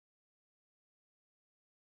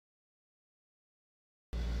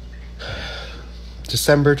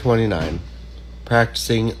December 29.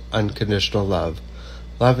 Practicing unconditional love.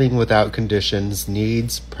 Loving without conditions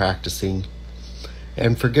needs practicing.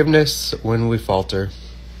 And forgiveness when we falter.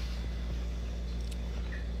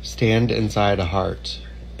 Stand inside a heart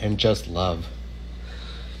and just love.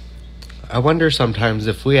 I wonder sometimes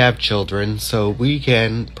if we have children so we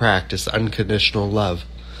can practice unconditional love.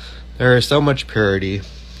 There is so much purity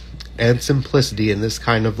and simplicity in this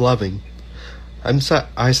kind of loving.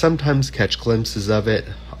 I sometimes catch glimpses of it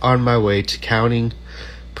on my way to counting,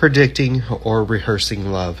 predicting, or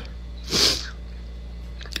rehearsing love.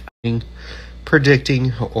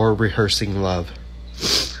 Predicting or rehearsing love.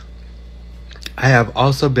 I have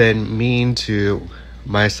also been mean to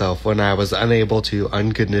myself when I was unable to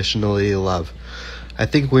unconditionally love. I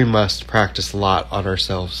think we must practice a lot on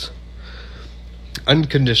ourselves.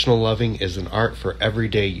 Unconditional loving is an art for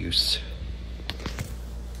everyday use.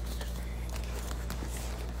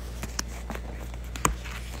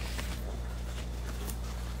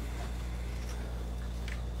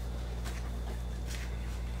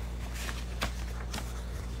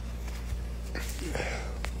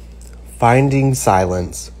 Finding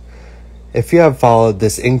silence. If you have followed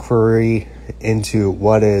this inquiry into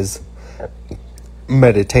what is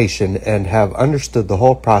meditation and have understood the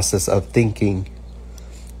whole process of thinking,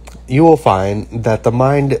 you will find that the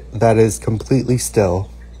mind that is completely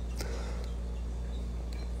still,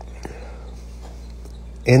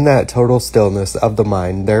 in that total stillness of the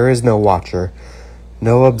mind, there is no watcher,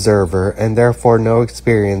 no observer, and therefore no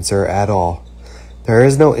experiencer at all. There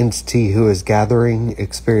is no entity who is gathering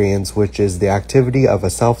experience, which is the activity of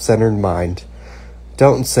a self-centered mind.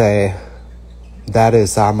 Don't say, that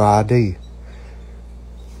is samadhi,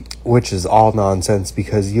 which is all nonsense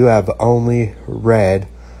because you have only read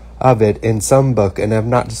of it in some book and have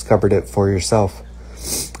not discovered it for yourself.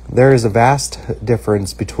 There is a vast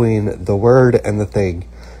difference between the word and the thing.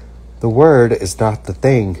 The word is not the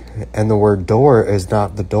thing, and the word door is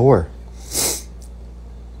not the door.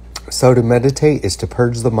 So to meditate is to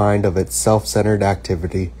purge the mind of its self-centered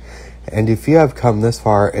activity. And if you have come this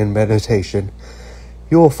far in meditation,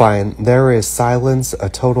 you will find there is silence, a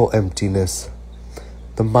total emptiness.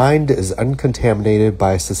 The mind is uncontaminated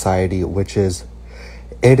by society,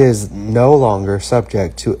 it is no longer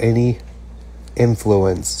subject to any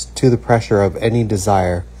influence, to the pressure of any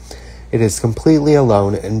desire. It is completely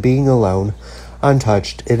alone, and being alone,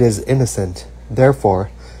 untouched, it is innocent. Therefore,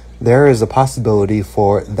 there is a possibility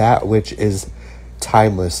for that which is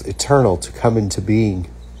timeless, eternal, to come into being.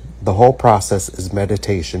 The whole process is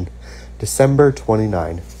meditation. December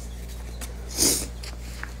 29.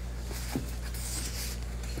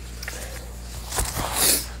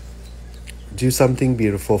 Do something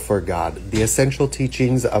beautiful for God. The essential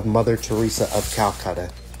teachings of Mother Teresa of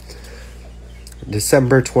Calcutta.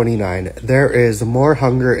 December 29. There is more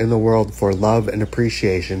hunger in the world for love and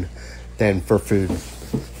appreciation than for food.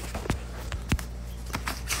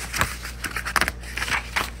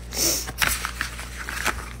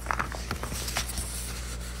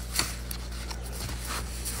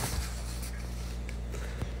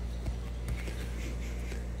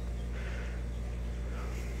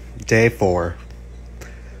 Day 4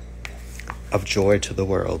 of Joy to the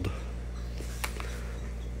World.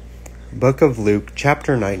 Book of Luke,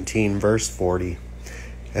 chapter 19, verse 40.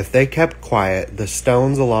 If they kept quiet, the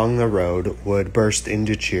stones along the road would burst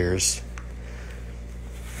into cheers.